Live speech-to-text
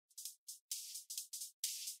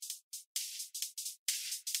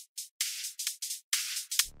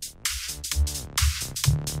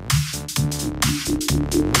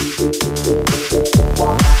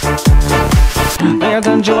They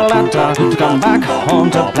sent you a letter to come back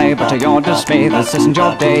home to play, but to your dismay, this isn't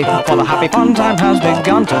your day, for the happy fun time has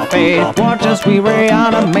begun to fade. Watch as we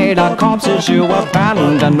reanimate our corpses you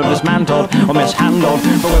abandoned or dismantled or mishandled,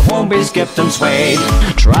 but we won't be skipped and swayed.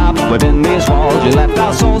 Trapped within these walls, you let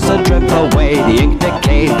our souls to drip away. The ink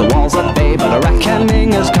decayed, the walls are fade, but a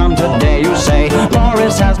reckoning has come today. You say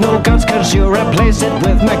Loris has no guts cause you replace it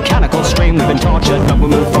with mechanical stream. We've been tortured but we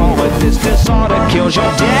move forward, this disorder kills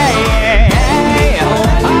your day.